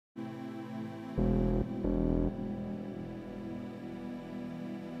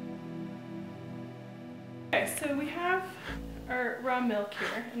Okay, so we have our raw milk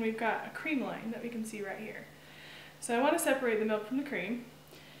here, and we've got a cream line that we can see right here. So I want to separate the milk from the cream.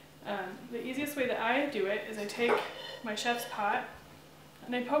 The easiest way that I do it is I take my chef's pot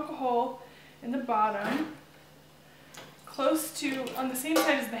and I poke a hole in the bottom, close to, on the same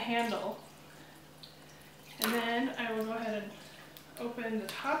side as the handle. And then I will go ahead and open the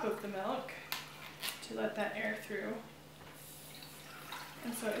top of the milk to let that air through.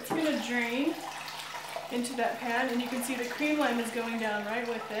 And so it's going to drain into that pan, and you can see the cream line is going down right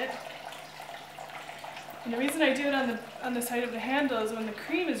with it. And the reason I do it on the side of the handle is when the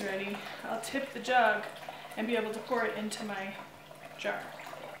cream is ready, I'll tip the jug and be able to pour it into my jar.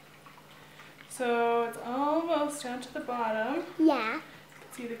 So it's almost down to the bottom. Yeah. You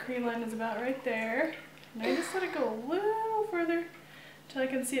can see the cream line is about right there. And I just let it go a little further until I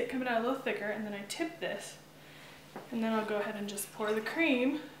can see it coming out a little thicker, and then I tip this. And then I'll go ahead and just pour the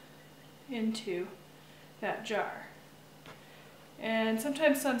cream into that jar. And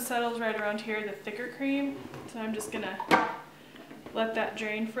sometimes some settles right around here, the thicker cream, so I'm just gonna let that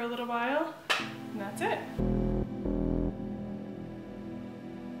drain for a little while, and that's it.